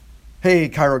Hey,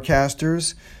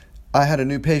 Chirocasters. I had a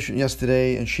new patient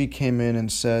yesterday, and she came in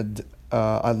and said,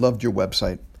 I loved your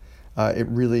website. I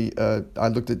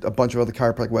looked at a bunch of other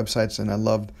chiropractic websites, and I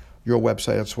loved your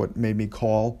website. That's what made me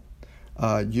call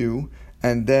you.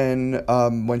 And then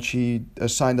when she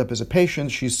signed up as a patient,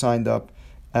 she signed up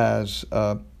as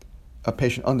a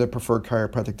patient under preferred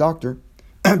chiropractic doctor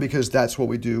because that's what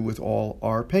we do with all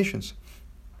our patients.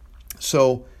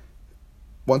 So,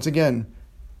 once again,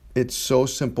 it's so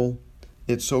simple.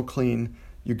 It's so clean.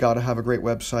 You got to have a great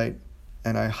website,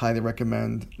 and I highly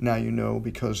recommend Now You Know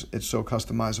because it's so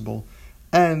customizable.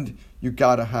 And you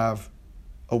got to have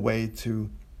a way to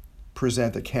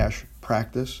present a cash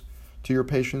practice to your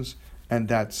patients, and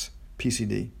that's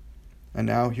PCD. And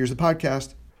now here's the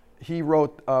podcast. He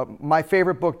wrote my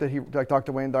favorite book that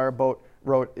Dr. Wayne Dyer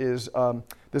wrote is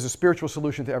There's a Spiritual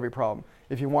Solution to Every Problem.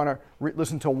 If you want to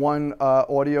listen to one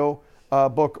audio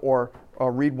book or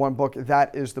read one book,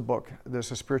 that is the book. There's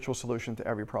a spiritual solution to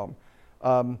every problem.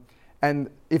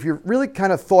 And if you really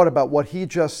kind of thought about what he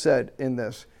just said in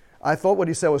this, I thought what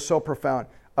he said was so profound.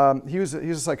 He's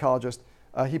a psychologist.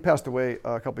 He passed away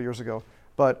a couple of years ago.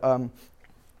 But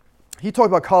he talked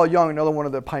about Carl Jung, another one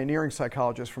of the pioneering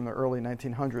psychologists from the early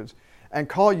 1900s. And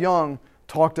Carl Jung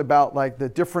talked about like the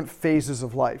different phases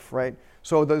of life, right?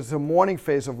 So there's the morning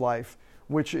phase of life,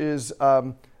 which is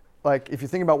like if you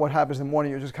think about what happens in the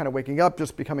morning, you're just kind of waking up,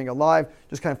 just becoming alive,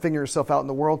 just kind of figuring yourself out in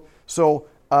the world. So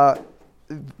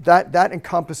that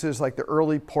encompasses like the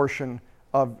early portion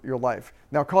of your life.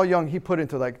 Now, Carl Jung, he put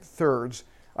into like thirds.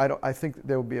 I think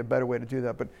there would be a better way to do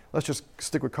that, but let's just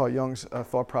stick with Carl Jung's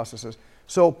thought processes.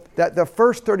 So that the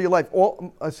first third of your life,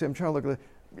 let's see, I'm trying to look at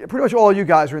it. Pretty much all of you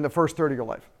guys are in the first third of your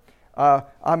life.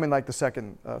 I'm in like the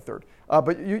second third.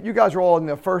 But you guys are all in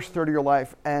the first third of your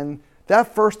life, and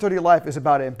that first third of your life is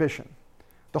about ambition.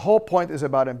 The whole point is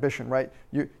about ambition, right?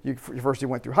 First you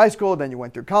went through high school, then you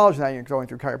went through college, now you're going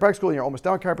through chiropractic school, and you're almost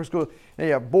done with chiropractic school, and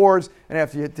you have boards, and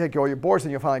after you take all your boards,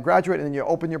 then you finally graduate, and then you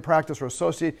open your practice or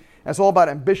associate. And it's all about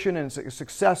ambition and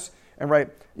success, and right,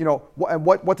 you know, and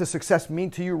what does success mean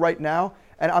to you right now?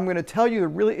 And I'm going to tell you the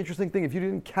really interesting thing, if you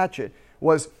didn't catch it,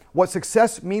 was what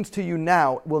success means to you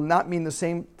now will not mean the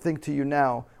same thing to you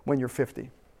now when you're 50,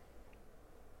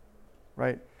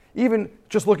 right? Even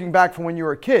just looking back from when you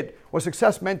were a kid, what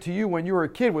success meant to you when you were a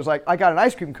kid was like, I got an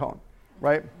ice cream cone,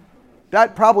 right?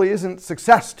 That probably isn't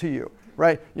success to you,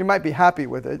 right? You might be happy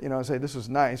with it, you know, say this is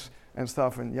nice and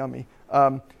stuff and yummy,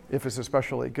 if it's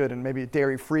especially good, and maybe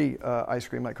dairy-free ice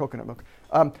cream like coconut milk.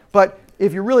 But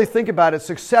if you really think about it,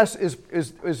 success is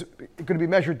going to be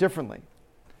measured differently,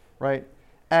 right?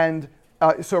 And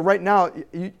so right now,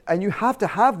 you have to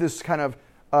have this kind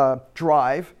of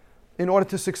drive in order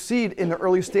to succeed in the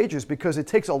early stages, because it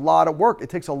takes a lot of work, it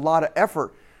takes a lot of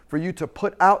effort for you to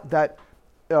put out that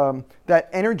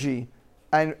energy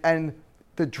and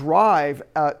the drive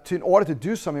in order to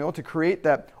do something, in order to create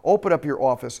that, open up your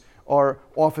office or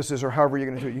offices or however you're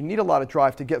going to do it. You need a lot of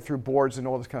drive to get through boards and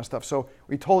all this kind of stuff. So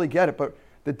we totally get it, but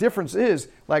the difference is,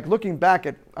 like looking back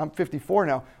at, I'm 54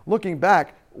 now, looking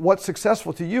back, what's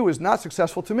successful to you is not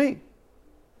successful to me,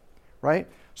 right?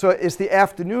 So it's the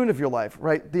afternoon of your life,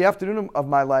 right? The afternoon of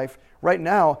my life, right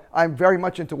now, I'm very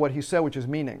much into what he said, which is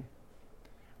meaning,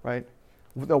 right?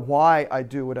 The why I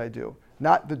do what I do.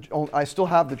 I still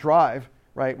have the drive,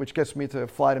 right, which gets me to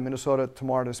fly to Minnesota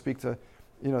tomorrow to speak to,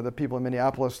 you know, the people in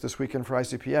Minneapolis this weekend for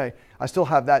ICPA. I still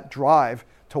have that drive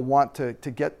to want to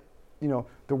get, you know,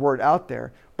 the word out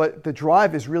there. But the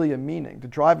drive is really a meaning. The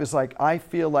drive is like, I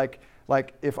feel like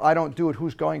if I don't do it,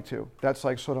 who's going to? That's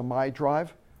like sort of my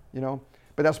drive, you know?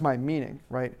 But that's my meaning,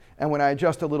 right? And when I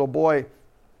adjust a little boy,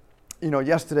 you know,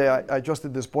 yesterday I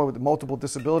adjusted this boy with multiple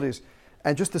disabilities,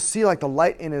 and just to see like the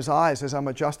light in his eyes as I'm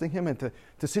adjusting him, and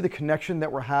to see the connection that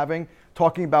we're having,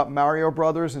 talking about Mario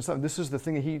Brothers and stuff. This is the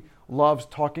thing that he loves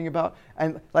talking about.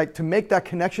 And like to make that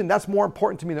connection, that's more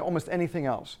important to me than almost anything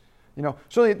else. You know,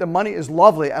 certainly the money is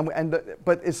lovely,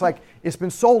 but it's like, it's been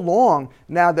so long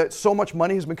now that so much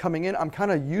money has been coming in, I'm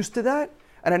kind of used to that.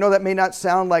 And I know that may not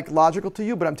sound like logical to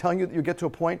you, but I'm telling you that you get to a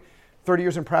point, 30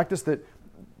 years in practice, that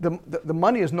the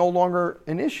money is no longer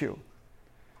an issue.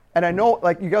 And I know,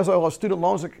 like, you guys all have student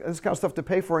loans, this kind of stuff to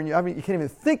pay for, and you can't even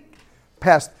think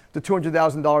past the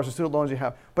 $200,000 of student loans you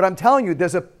have. But I'm telling you,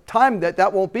 there's a time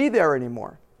that won't be there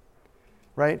anymore,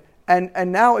 right?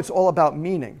 And now it's all about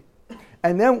meaning.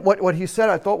 And then what he said,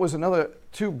 I thought was another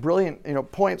two brilliant, you know,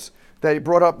 points that he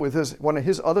brought up with one of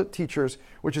his other teachers,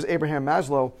 which is Abraham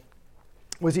Maslow,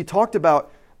 was he talked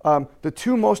about the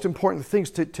two most important things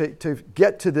to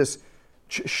get to this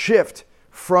shift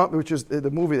from, which is the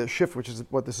movie The Shift, which is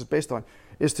what this is based on,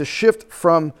 is to shift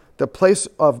from the place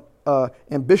of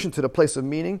ambition to the place of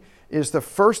meaning is the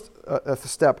first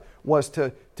step was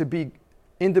to be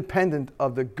independent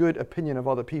of the good opinion of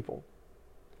other people.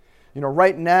 You know,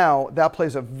 right now that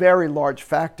plays a very large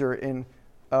factor in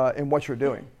what you're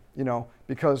doing. You know,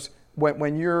 because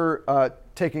when you're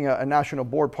taking a national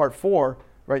board Part 4,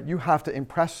 right, you have to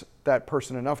impress that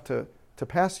person enough to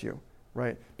pass you,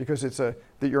 right? Because it's that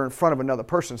you're in front of another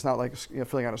person. It's not like, you know,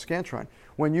 filling out a Scantron.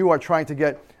 When you are trying to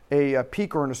get a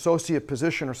peak or an associate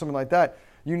position or something like that,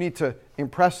 you need to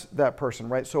impress that person,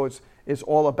 right? So it's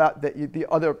all about that.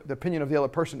 The opinion of the other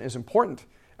person is important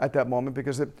at that moment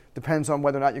because it depends on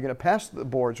whether or not you're going to pass the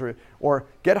boards or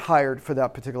get hired for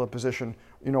that particular position,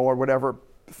 you know, or whatever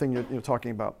thing you're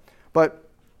talking about. But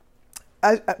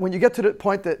when you get to the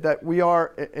point that we are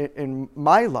in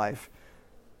my life,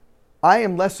 I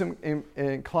am less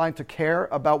inclined to care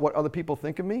about what other people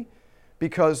think of me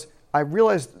because I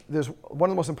realized there's one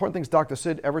of the most important things Dr.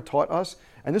 Sid ever taught us,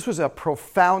 and this was a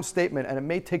profound statement, and it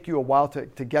may take you a while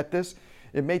to get this.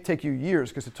 It may take you years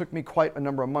because it took me quite a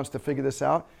number of months to figure this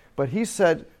out. But he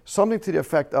said something to the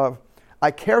effect of,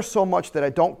 I care so much that I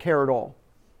don't care at all.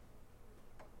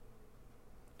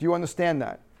 Do you understand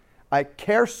that? I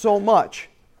care so much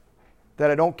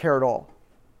that I don't care at all.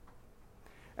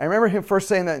 I remember him first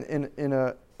saying that in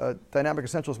a Dynamic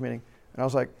Essentials meeting, and I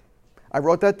was like, I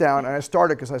wrote that down, and I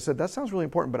started because I said, that sounds really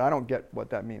important, but I don't get what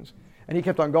that means. And he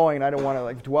kept on going, and I didn't want to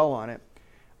like dwell on it.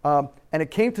 And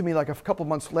it came to me like a couple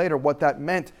months later what that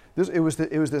meant. It was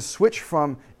this switch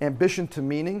from ambition to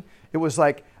meaning. It was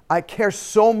like, I care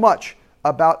so much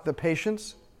about the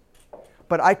patients,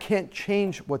 but I can't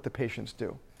change what the patients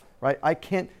do, right? I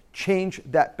can't change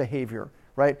that behavior,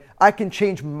 right? I can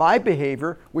change my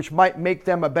behavior, which might make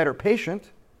them a better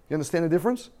patient. You understand the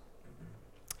difference?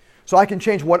 So I can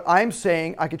change what I'm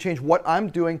saying, I can change what I'm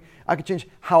doing, I can change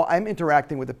how I'm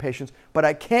interacting with the patients, but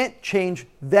I can't change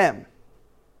them.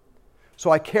 So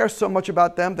I care so much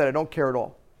about them that I don't care at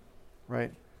all,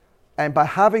 right? And by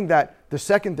having that, the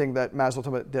second thing that Maslow talked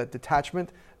about, the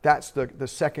detachment, that's the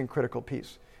second critical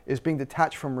piece, is being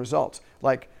detached from results.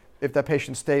 Like if that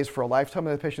patient stays for a lifetime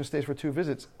and the patient stays for 2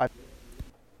 visits,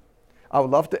 I would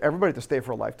love everybody to stay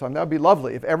for a lifetime. That would be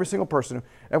lovely if every single person who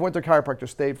ever went to a chiropractor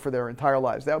stayed for their entire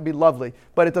lives. That would be lovely,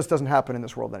 but it just doesn't happen in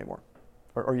this world anymore,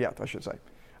 or yet, I should say.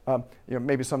 You know,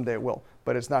 maybe someday it will,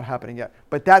 but it's not happening yet.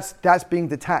 But that's being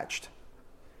detached,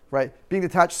 right? Being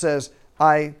detached says,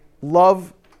 I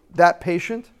love that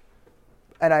patient,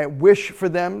 and I wish for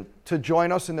them to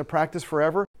join us in the practice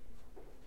forever,